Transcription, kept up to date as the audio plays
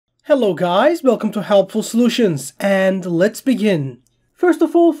Hello guys, welcome to Helpful Solutions, and let's begin. First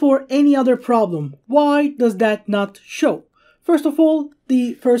of all, for any other problem, why does that not show? First of all,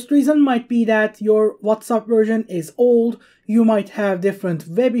 the first reason might be that your WhatsApp version is old, you might have different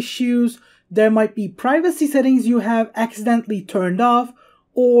web issues, there might be privacy settings you have accidentally turned off,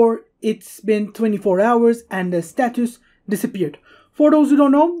 or it's been 24 hours and the status disappeared. For those who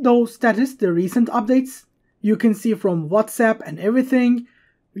don't know, those status, the recent updates, you can see from WhatsApp and everything.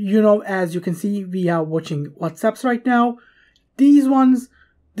 As you can see, we are watching WhatsApps right now. These ones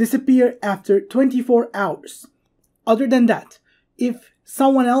disappear after 24 hours. Other than that, if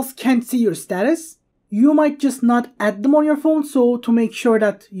someone else can't see your status, you might just not add them on your phone. So to make sure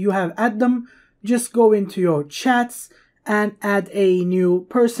that you have added them, just go into your chats and add a new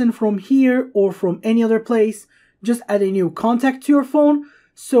person from here or from any other place. Just add a new contact to your phone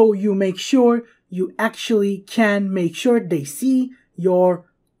so you make sure you actually can make sure they see your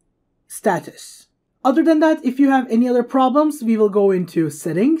status. Other than that, if you have any other problems, we will go into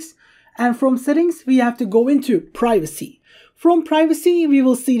settings, and from settings we have to go into privacy. From privacy we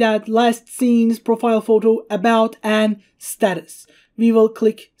will see that last scenes, profile photo, about, and status. We will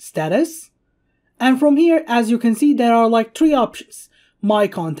click status, and from here, as you can see, there are like three options: my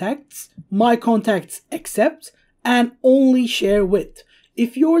contacts accept, and only share with.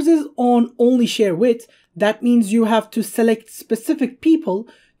 If yours is on only share with, that means you have to select specific people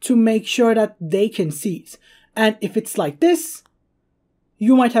to make sure that they can see it. And if it's like this,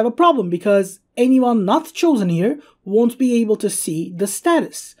 you might have a problem because anyone not chosen here won't be able to see the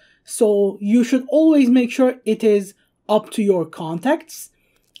status. So you should always make sure it is up to your contacts.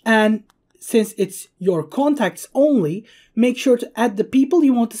 And since it's your contacts only, make sure to add the people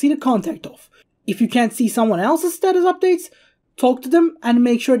you want to see the contact of. If you can't see someone else's status updates, talk to them and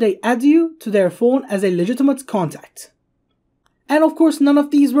make sure they add you to their phone as a legitimate contact. And of course, none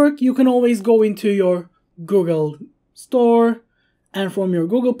of these work. You can always go into your Google Store, and from your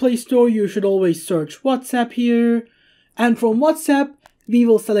Google Play Store, you should always search WhatsApp here. And from WhatsApp, we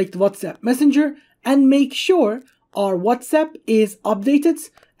will select WhatsApp Messenger and make sure our WhatsApp is updated.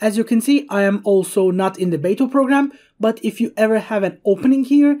 As you can see, I am also not in the beta program, but if you ever have an opening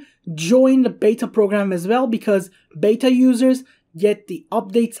here, join the beta program as well, because beta users get the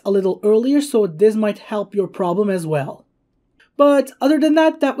updates a little earlier, so this might help your problem as well. But other than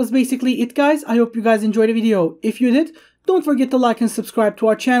that, that was basically it, guys. I hope you guys enjoyed the video. If you did, don't forget to like and subscribe to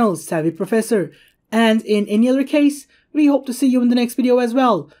our channel, Savvy Professor. And in any other case, we hope to see you in the next video as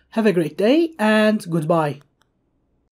well. Have a great day and goodbye.